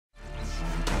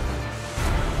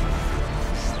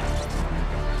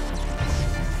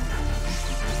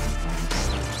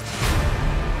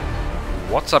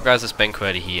What's up guys, it's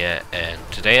Qwerty here, and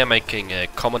today I'm making a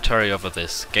commentary over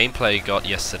this gameplay I got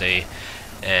yesterday,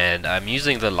 and I'm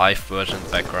using the live version in the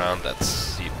background.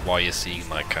 That's why you're seeing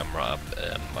my camera up.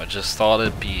 I just thought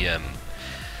it'd be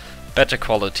better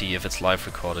quality if it's live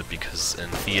recorded, because in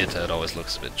theater it always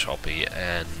looks a bit choppy,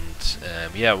 and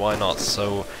yeah, why not?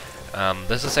 So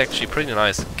this is actually pretty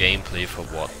nice gameplay for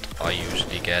what I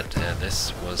usually get.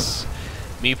 This was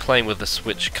me playing with the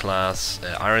Switch class,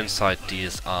 Ironside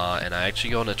DSR, and I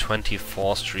actually go on a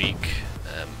 24 streak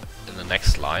in the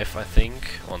next live, I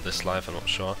think. On this live, I'm not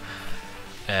sure.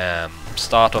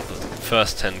 Start off with the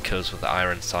first 10 kills with the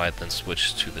Ironside, then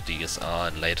switch to the DSR,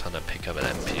 and later on I pick up an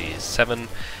MP7.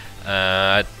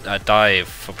 I die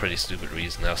for pretty stupid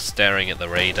reason. I was staring at the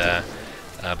radar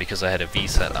because I had a V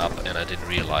set up, and I didn't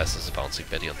realize there's a bouncing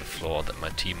Betty on the floor that my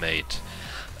teammate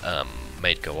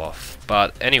made go off.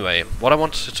 But anyway, what I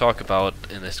wanted to talk about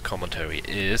in this commentary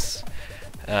is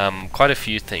quite a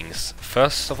few things.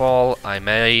 First of all, I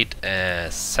made a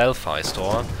Sellfy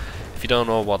store. If you don't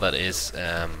know what that is,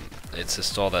 it's a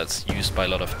store that's used by a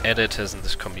lot of editors in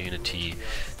this community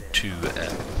to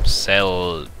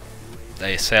sell.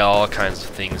 They sell all kinds of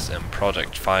things,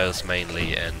 project files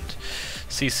mainly, and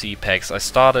CC packs. I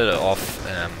started it off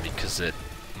because it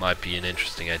might be an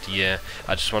interesting idea.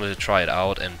 I just wanted to try it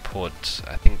out and put,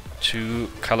 I think,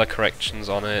 2 color corrections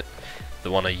on it.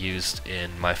 The one I used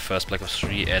in my first Black Ops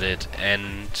 3 edit,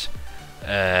 and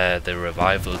the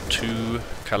Revival 2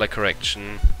 color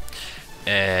correction.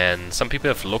 And some people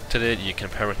have looked at it. You can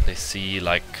apparently see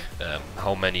like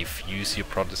how many views your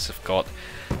products have got.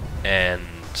 And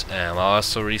I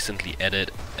also recently added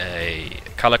a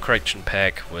color correction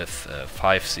pack with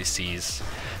 5 CCs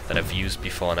that I've used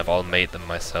before, and I've all made them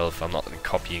myself. I'm not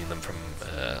copying them from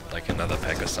like another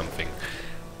pack or something.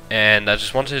 And I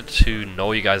just wanted to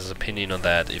know you guys' opinion on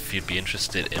that, if you'd be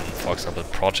interested in, for example,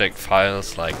 project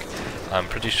files. Like, I'm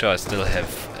pretty sure I still have,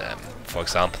 for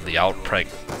example, the Outbreak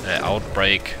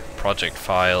project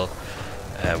file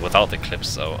without the clips,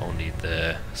 so only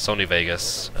the Sony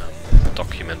Vegas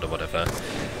document or whatever.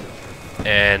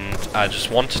 And I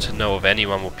just wanted to know if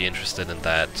anyone would be interested in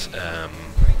that,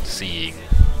 seeing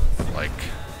like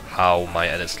how my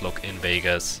edits look in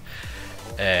Vegas.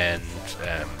 And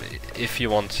if you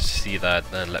want to see that,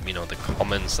 then let me know in the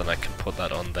comments, and I can put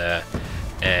that on there.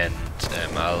 And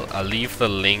I'll leave the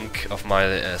link of my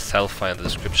Sellfy in the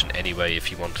description anyway,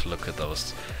 if you want to look at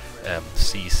those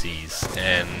CCs.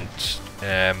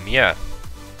 And yeah,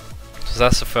 so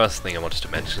that's the first thing I wanted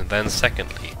to mention. Then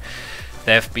secondly,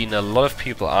 there have been a lot of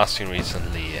people asking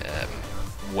recently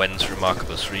when's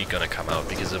Remarkable 3 gonna come out,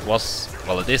 because it was,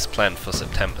 well, it is planned for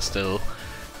September still,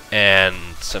 and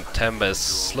September is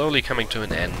slowly coming to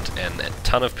an end, and a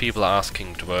ton of people are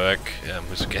asking to work,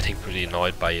 who's getting pretty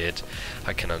annoyed by it.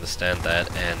 I can understand that.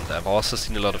 And I've also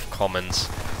seen a lot of comments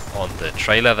on the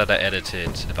trailer that I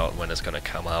edited about when it's gonna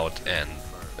come out, and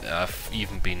I've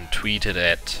even been tweeted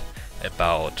at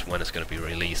about when it's gonna be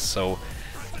released. So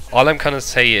all I'm gonna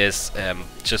say is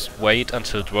just wait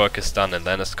until the work is done, and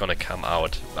then it's gonna come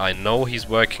out. I know he's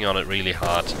working on it really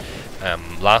hard.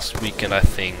 Last weekend I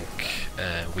think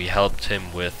we helped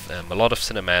him with a lot of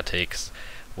cinematics,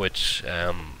 which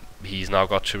he's now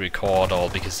got to record all,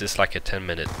 because it's like a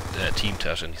 10-minute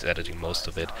Teamtage and he's editing most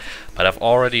of it. But I've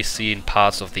already seen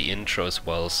parts of the intro as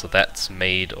well, so that's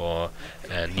made or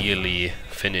nearly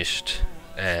finished.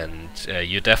 And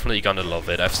you're definitely gonna love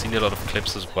it. I've seen a lot of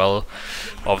clips as well,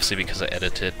 obviously because I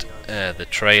edited the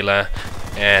trailer,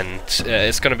 and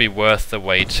it's gonna be worth the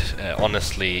wait.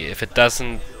 Honestly, if it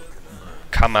doesn't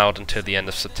come out until the end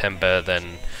of September,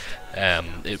 then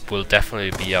it will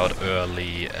definitely be out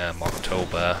early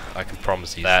October, I can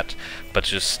promise you that. But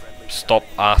just stop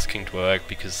asking to work,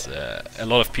 because a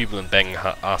lot of people in Bang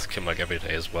ask him like every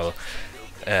day as well.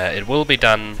 It will be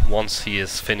done once he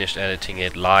is finished editing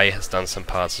it. Lai has done some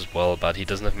parts as well, but he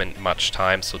doesn't have much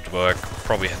time, so Dwerg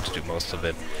probably have to do most of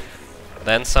it.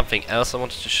 Then something else I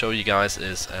wanted to show you guys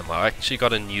is I actually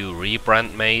got a new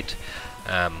rebrand made.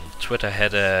 Twitter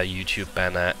header, YouTube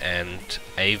banner, and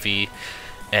AV,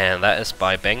 and that is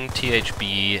by B3NG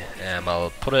THB. I'll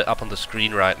put it up on the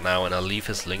screen right now, and I'll leave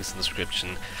his links in the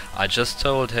description. I just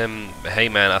told him, hey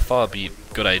man, I thought it'd be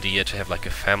a good idea to have like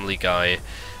a Family Guy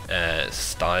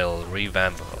style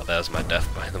revamp. Oh, there's my death,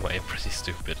 by the way, pretty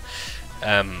stupid.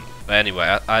 But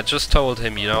anyway, I just told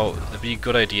him, you know, it'd be a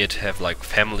good idea to have like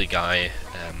Family Guy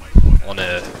on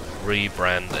a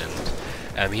rebrand,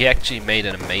 and he actually made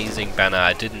an amazing banner.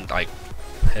 I didn't like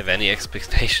have any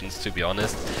expectations, to be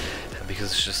honest,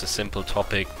 because it's just a simple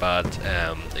topic, but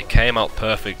it came out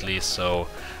perfectly. So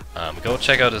Go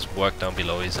check out his work down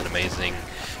below. He's an amazing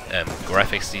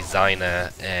graphics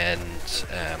designer. And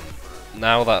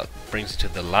now that brings me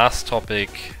to the last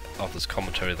topic of this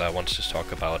commentary that I wanted to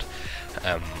talk about.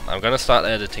 I'm gonna start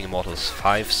editing Immortals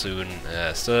 5 soon.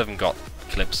 Still haven't got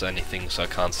clips or anything, so I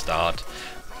can't start.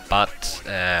 But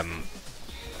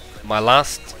my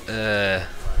last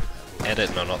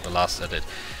edit, no, not the last edit,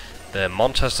 the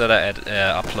montage that I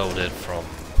uploaded from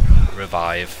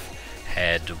Revive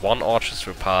had one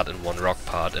orchestra part and one rock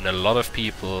part, and a lot of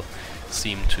people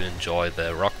seem to enjoy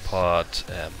the rock part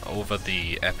over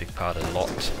the epic part a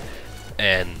lot.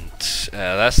 And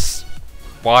that's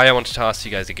why I wanted to ask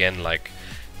you guys again, like,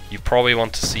 you probably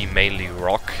want to see mainly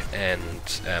rock,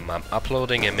 and I'm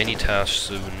uploading a mini-task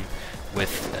soon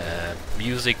with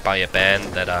music by a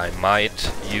band that I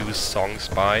might use songs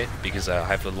by, because I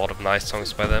have a lot of nice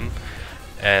songs by them.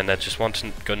 And I just want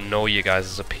to know you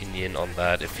guys' opinion on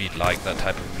that, if you'd like that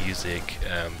type of music,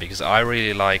 because I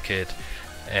really like it,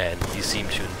 and you seem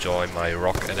to enjoy my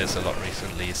rock edits a lot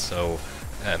recently. So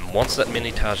once that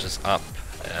mini-task is up,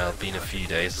 it'll be in a few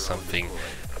days or something,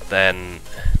 then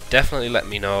definitely let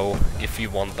me know if you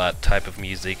want that type of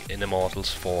music in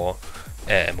Immortals 5,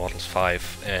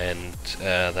 and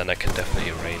then I can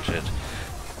definitely arrange it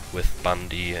with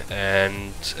Bundy.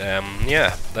 And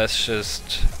yeah, that's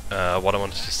just what I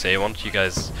wanted to say. I want you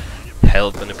guys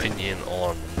help and opinion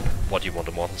on what you want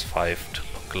Immortals 5 to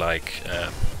look like,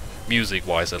 music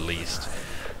wise at least,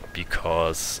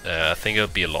 because I think it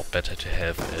would be a lot better to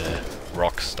have a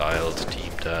rock styled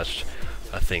Teamtage.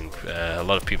 I think a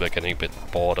lot of people are getting a bit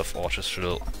bored of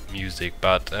orchestral music,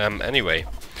 but anyway,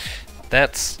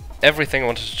 that's everything I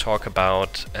wanted to talk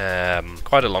about.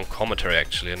 Quite a long commentary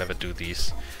actually. I never do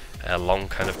these long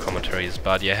kind of commentaries,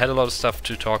 but yeah, I had a lot of stuff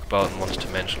to talk about and wanted to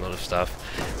mention a lot of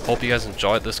stuff. Hope you guys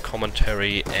enjoyed this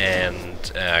commentary,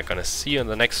 and gonna see you in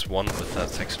the next one with that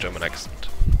sexy German accent.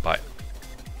 Bye.